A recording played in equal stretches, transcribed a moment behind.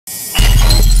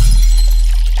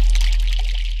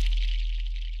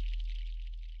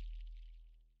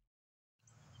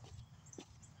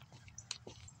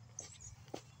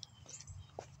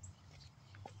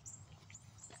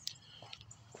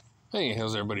Hey,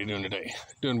 how's everybody doing today?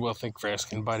 Doing well, thank you for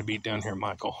asking. Body Beat down here,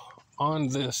 Michael. On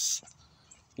this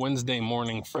Wednesday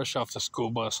morning, fresh off the school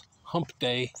bus, hump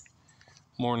day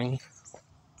morning.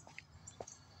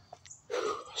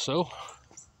 So,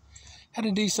 had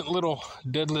a decent little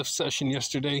deadlift session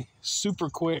yesterday, super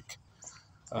quick.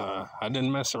 I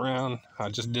didn't mess around. I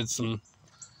just did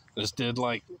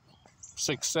like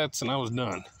 6 sets and I was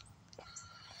done.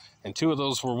 And 2 of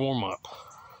those were warm up.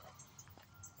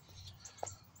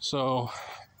 So,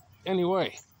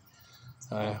 anyway,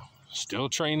 still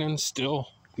training, still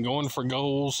going for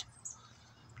goals.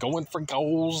 We're going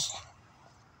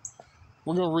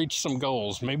to reach some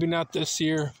goals. Maybe not this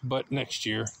year, but next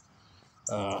year.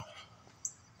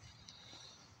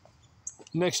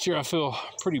 Next year I feel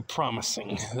pretty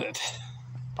promising.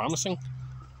 Promising?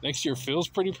 Next year feels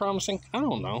pretty promising? I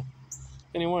don't know.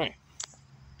 Anyway.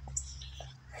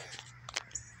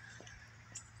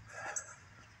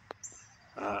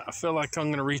 I feel like I'm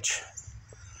going to reach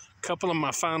a couple of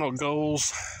my final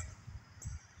goals,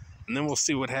 and then we'll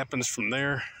see what happens from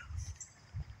there.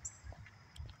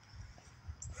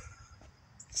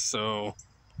 So,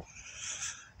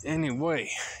 anyway,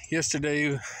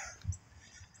 yesterday,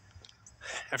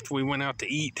 after we went out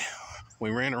to eat, we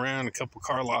ran around a couple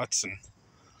car lots and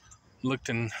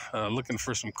looking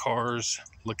for some cars.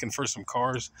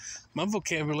 My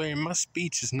vocabulary, my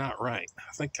speech is not right.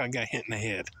 I think I got hit in the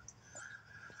head.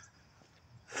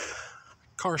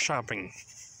 Car shopping.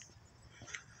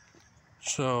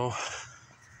 So,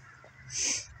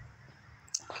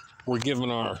 we're giving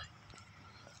our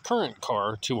current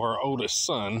car to our oldest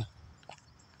son.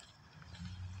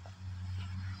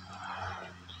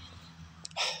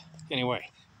 Anyway,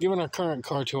 giving our current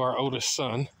car to our oldest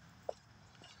son.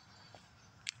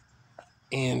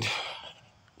 And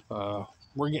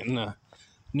we're getting a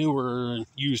newer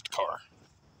used car.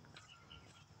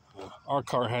 Our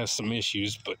car has some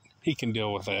issues, but he can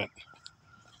deal with that.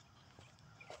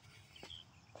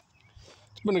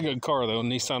 It's been a good car, though.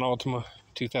 Nissan Altima,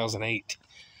 2008.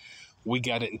 We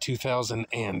got it in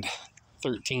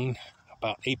 2013,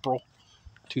 about April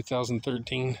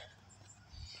 2013.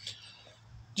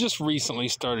 Just recently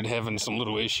started having some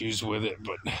little issues with it,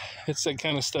 but it's that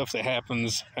kind of stuff that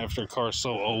happens after a car's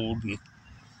so old. And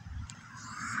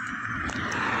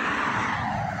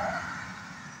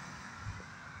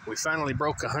we finally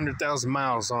broke 100,000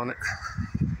 miles on it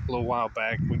a little while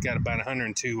back. We got about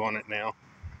 102 on it now.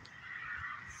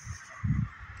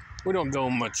 We don't go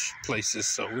much places,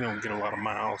 so we don't get a lot of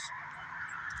miles.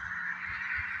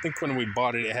 I think when we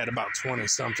bought it, it had about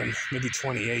 20-something, maybe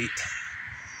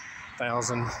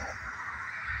 28,000.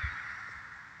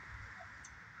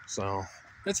 So,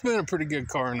 it's been a pretty good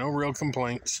car, no real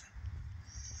complaints.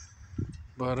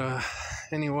 But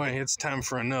anyway, it's time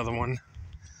for another one.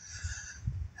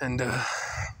 And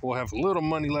we'll have a little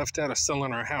money left out of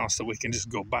selling our house so we can just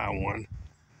go buy one.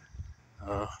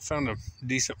 Found a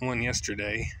decent one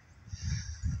yesterday.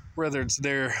 Whether it's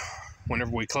there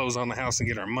whenever we close on the house and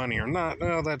get our money or not,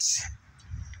 well, that's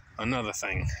another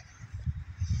thing.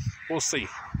 We'll see.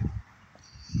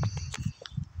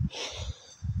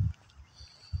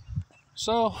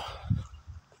 So,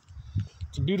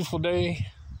 it's a beautiful day.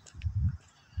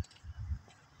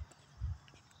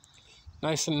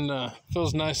 Nice and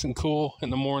feels nice and cool in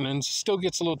the mornings. Still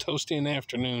gets a little toasty in the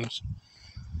afternoons.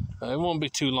 It won't be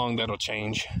too long that'll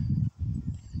change.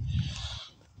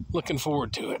 Looking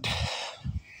forward to it.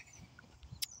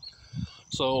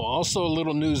 So, also a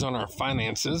little news on our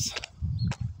finances.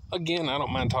 Again, I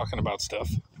don't mind talking about stuff.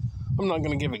 I'm not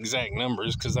going to give exact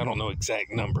numbers because I don't know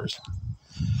exact numbers.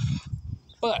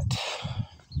 But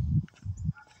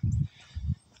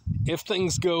if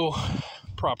things go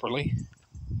properly,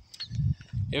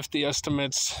 if the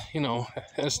estimates,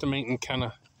 estimating kind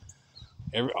of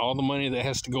all the money that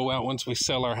has to go out once we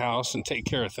sell our house and take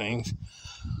care of things,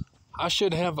 I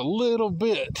should have a little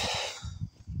bit,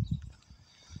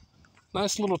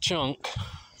 nice little chunk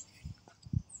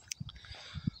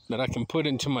that I can put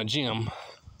into my gym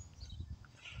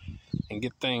and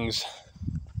get things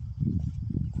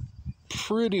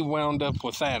pretty wound up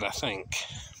with that, I think.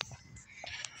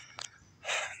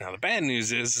 Now, the bad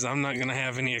news is I'm not going to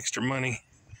have any extra money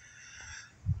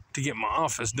to get my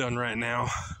office done right now.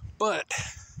 But,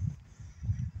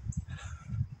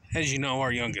 as you know,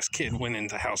 our youngest kid went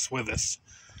into the house with us.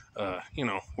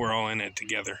 We're all in it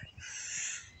together.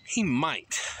 He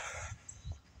might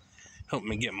help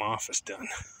me get my office done.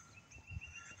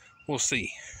 We'll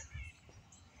see.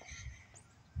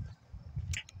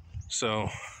 So,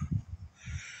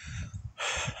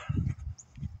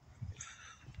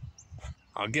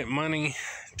 I'll get money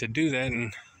to do that,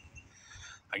 and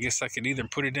I guess I could either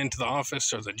put it into the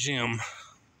office or the gym.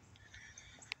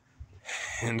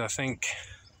 And I think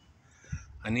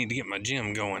I need to get my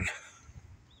gym going.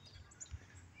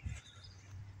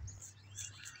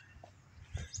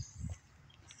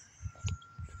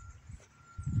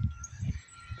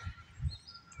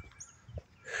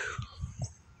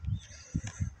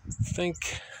 I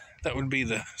think that would be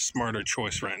the smarter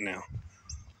choice right now.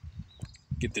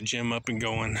 Get the gym up and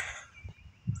going.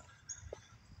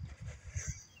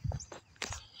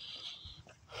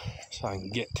 So I can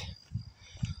get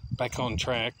back on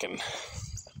track, and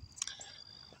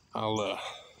I'll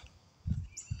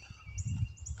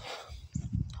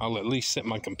at least set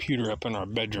my computer up in our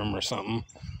bedroom or something,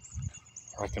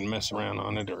 or I can mess around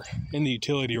on it, or in the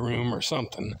utility room or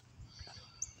something,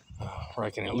 where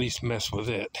I can at least mess with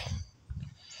it,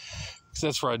 because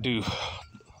that's where I do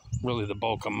really the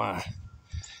bulk of my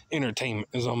entertainment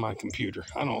is on my computer.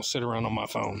 I don't sit around on my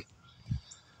phone.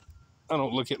 I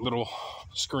don't look at little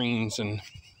screens, and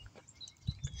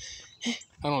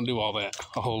I don't do all that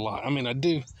a whole lot. I mean, I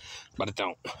do, but I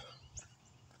don't.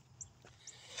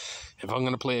 If I'm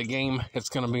going to play a game, it's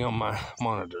going to be on my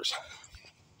monitors.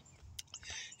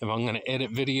 If I'm going to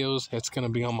edit videos, it's going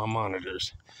to be on my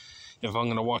monitors. If I'm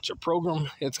going to watch a program,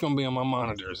 it's going to be on my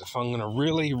monitors. If I'm going to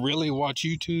really watch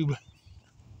YouTube,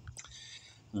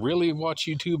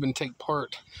 and take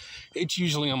part, it's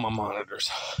usually on my monitors.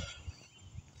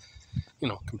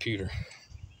 Computer.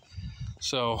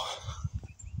 So,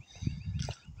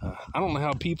 I don't know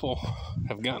how people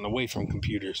have gotten away from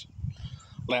computers.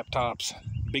 Laptops,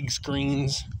 big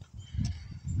screens.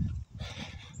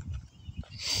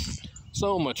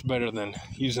 So much better than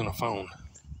using a phone.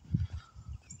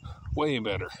 Way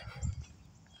better.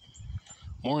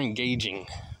 More engaging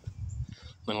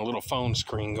than a little phone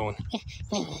screen going.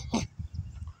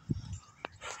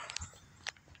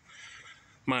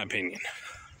 My opinion.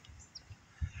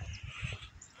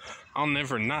 I'll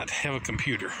never not have a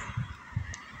computer.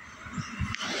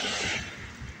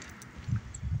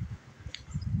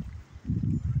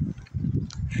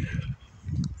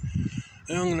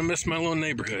 I'm going to miss my little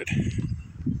neighborhood.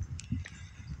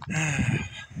 I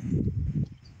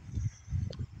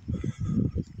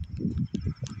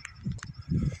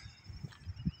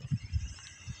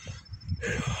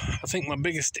think my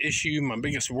biggest issue, my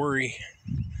biggest worry,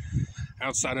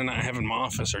 outside of not having my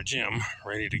office or gym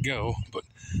ready to go, but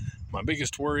my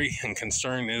biggest worry and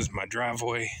concern is my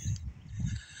driveway.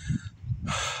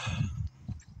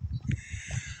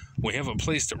 We have a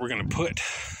place that we're going to put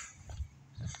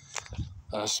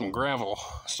some gravel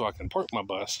so I can park my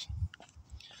bus.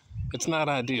 It's not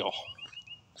ideal.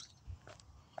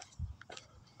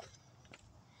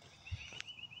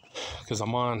 Because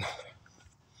I'm on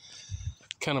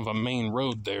kind of a main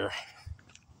road there.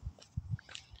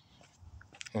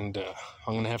 And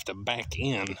I'm going to have to back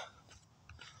in.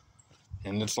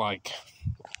 And it's like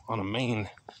on a main,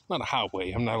 not a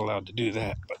highway, I'm not allowed to do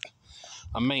that, but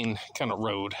a main kind of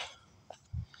road.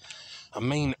 A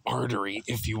main artery,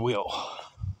 if you will.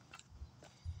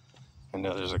 And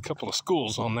there's a couple of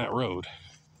schools on that road.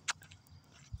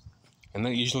 And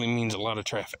that usually means a lot of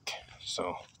traffic.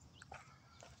 So,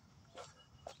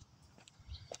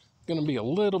 going to be a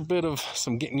little bit of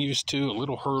some getting used to, a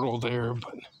little hurdle there,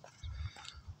 but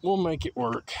we'll make it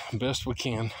work best we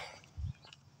can.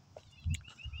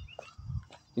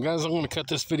 Guys, I'm going to cut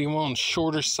this video on the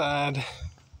shorter side.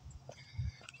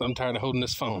 I'm tired of holding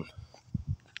this phone.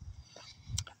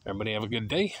 Everybody have a good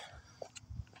day.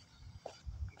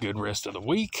 Good rest of the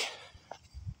week.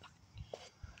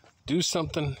 Do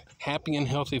something happy and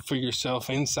healthy for yourself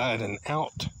inside and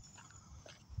out.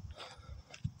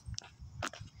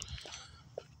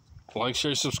 Like,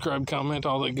 share, subscribe, comment,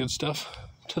 all that good stuff.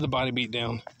 To the Body Beat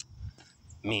Down.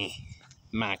 Me,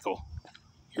 Michael,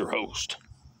 your host.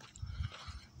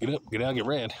 Get up, get out, get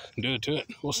red. Do it to it.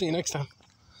 We'll see you next time.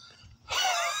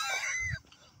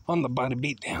 On the Body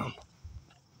Beat Down.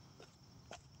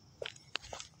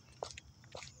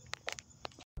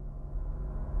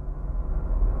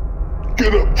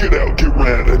 Get up, get out, get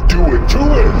red, and do it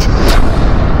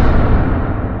to it!